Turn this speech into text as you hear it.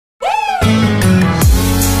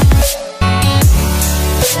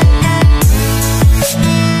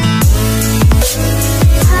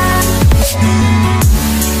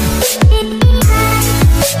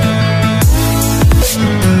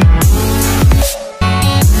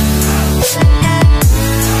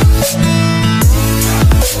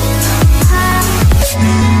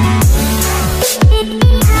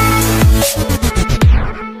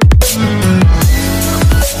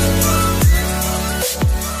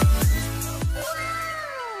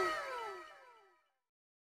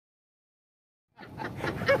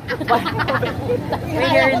We're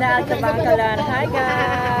here na at Kabankalan. Hi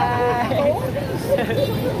guys!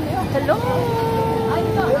 Hello!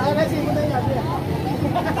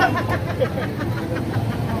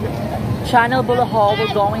 Channel Bulaho,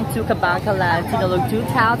 we're going to Kabankalan, Sinulog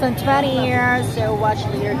 2020. So watch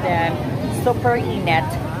later then. Super init.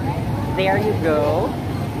 There you go.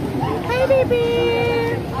 Hi baby!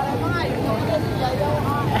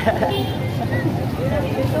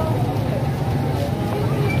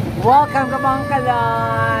 Welcome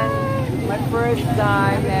Kabankalan! My first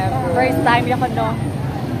time ever. First time yun no?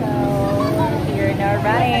 So, here na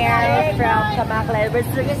running from Kabankalan. We're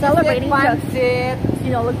celebrating the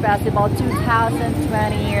Sinulog Festival 2020.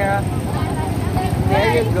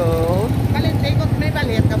 There you go.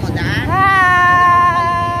 Hi!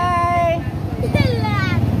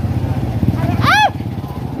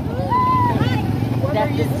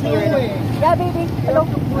 That's just here. Yeah, baby. Hello.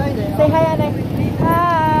 Say hi, Anay.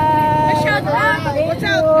 Hi. Shout out. Thank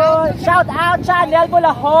you. Shout out, Channel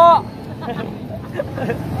Bulaho.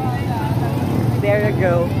 There you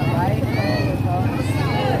go.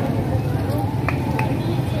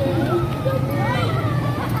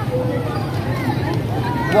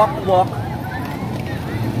 Walk, walk.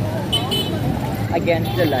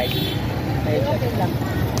 Against the light.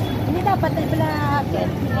 Hindi dapat na pala kaya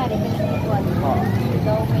nangyari ka lang ito.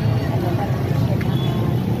 Daw may ano na.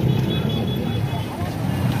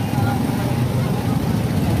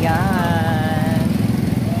 Ayan.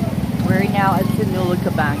 We're now at Sinulog de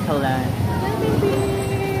Kabankalan.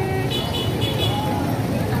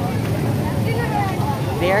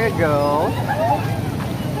 There you go.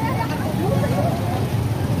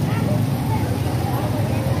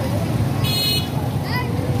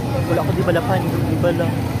 Wala ko di balapan, di bala.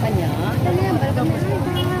 Kanya? Kanya, balapan mo.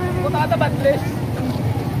 Kutata batlis.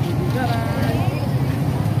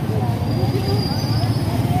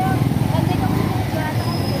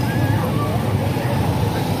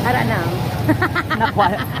 Ara na.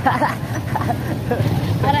 Nakwal.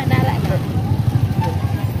 Ara na.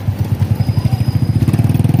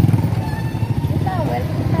 Ito,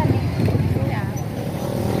 welcome sa amin.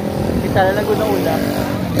 Kita na lang na ulam.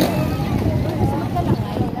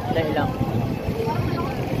 Dahil lang.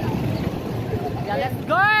 Let's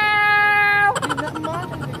go!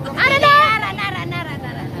 Ara na!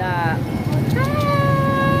 Na.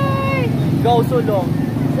 Hi! Go sulong.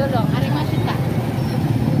 Sulong, ari masita.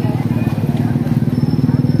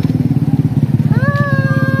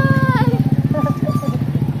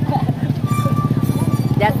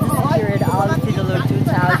 That's the spirit of Sinulog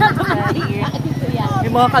 2020.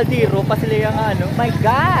 May mga kaldero pa sila yung ano. My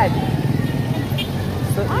God!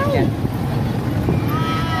 So, yeah.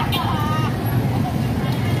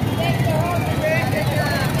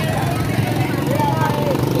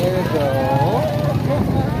 There we go.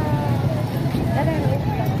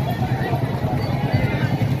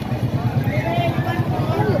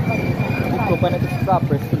 Ito pa na ito sa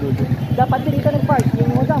proper suludo. Dapat dito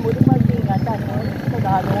nag-parking mo. Damo ito parking nga. Tanong.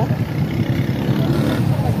 Tadano.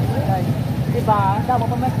 Diba? Damo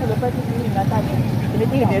pa mas suludo. Pero ito nga. Tanong.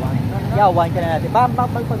 Init-init. Yawan ka na natin.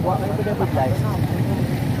 Pagpagwa ka na ito na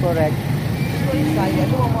correct.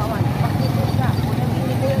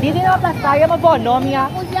 Dito na plastaya mabono,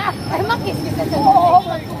 Mia. Ay, makikis ka sa Oh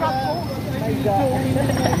my God.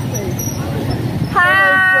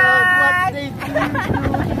 Hi!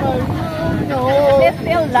 It's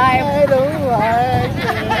still live. I don't like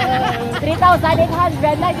it.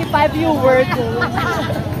 3,895 viewers.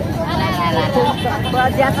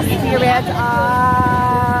 Well, that's the spirit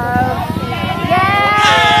of...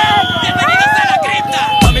 Yes! Bienvenidos a la cripta.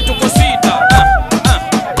 Dame tu cosita.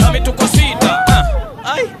 Dame tu cosita.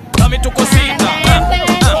 Ay, dame tu cosita.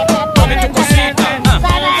 Dame tu cosita.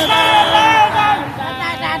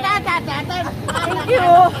 Thank you.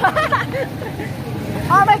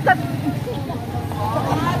 Oh my God.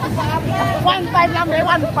 1.5 lang, may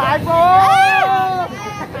 1.5 po.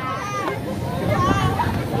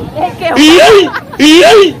 Thank you.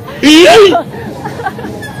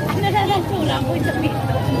 Ano na lang sulang ko sa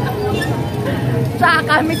pito?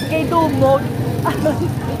 Saka miss kay Dumog.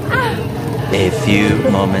 A few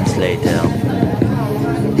moments later.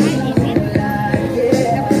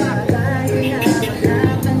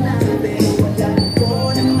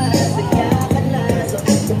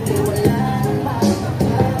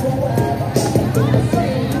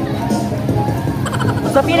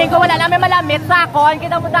 So feeling ko wala namin malamit sa akon.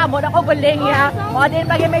 Kita mo damo na ko guling ya. O din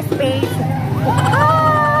pag may space.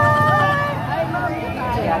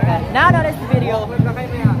 Now on this video.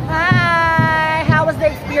 Hi! How was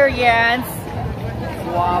the experience?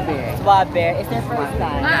 Swabe. Is their first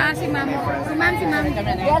time? Si ma'am. Si ma'am.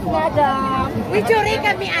 Yes, madam. Witsuri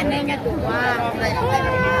kami anay nga tuwa.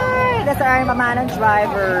 That's our mamanan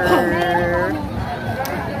driver.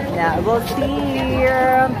 Yeah, we'll see.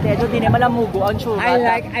 Tedo din naman lamugo ang churro.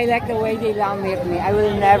 I like the way they lamit me. I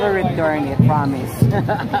will never return it, promise.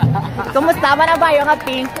 Kumusta man na ba yung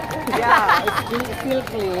pink? Yeah, it's still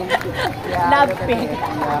clean. Yeah, Love pink.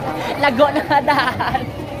 Lago na dahan.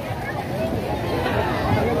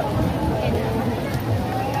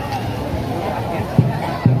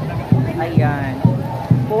 Ayan.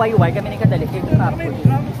 Puway-way kami ni kadali.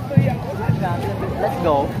 Let's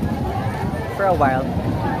go. For a while.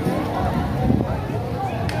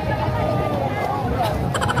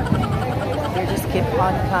 They just keep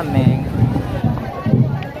on coming.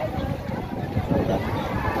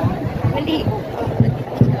 Mali.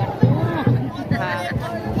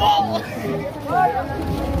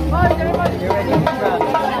 You ready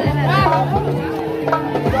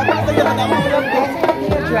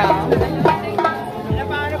to drown?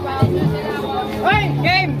 Hey,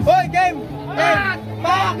 game! Hoy, game! Game!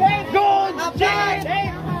 Good! Game!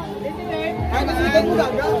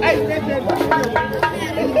 Hey,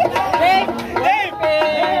 game!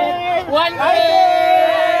 One game!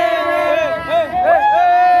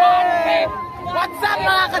 What's up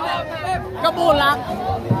mga kabulak?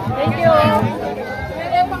 Thank you.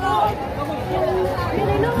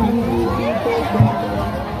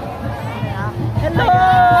 Hello!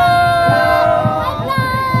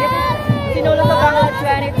 This is Sinulog de Kabankalan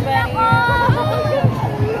 2020.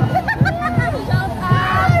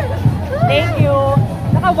 Thank you.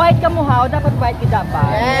 Naka-white ka mo ha? O dapat white ka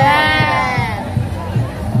dapat? Yes.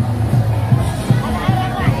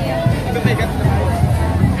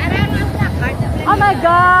 Oh my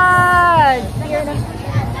God!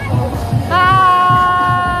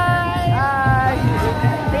 Hi! Hi!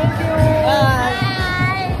 Thank you!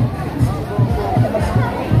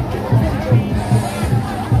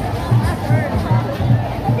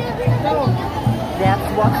 That's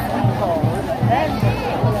what we call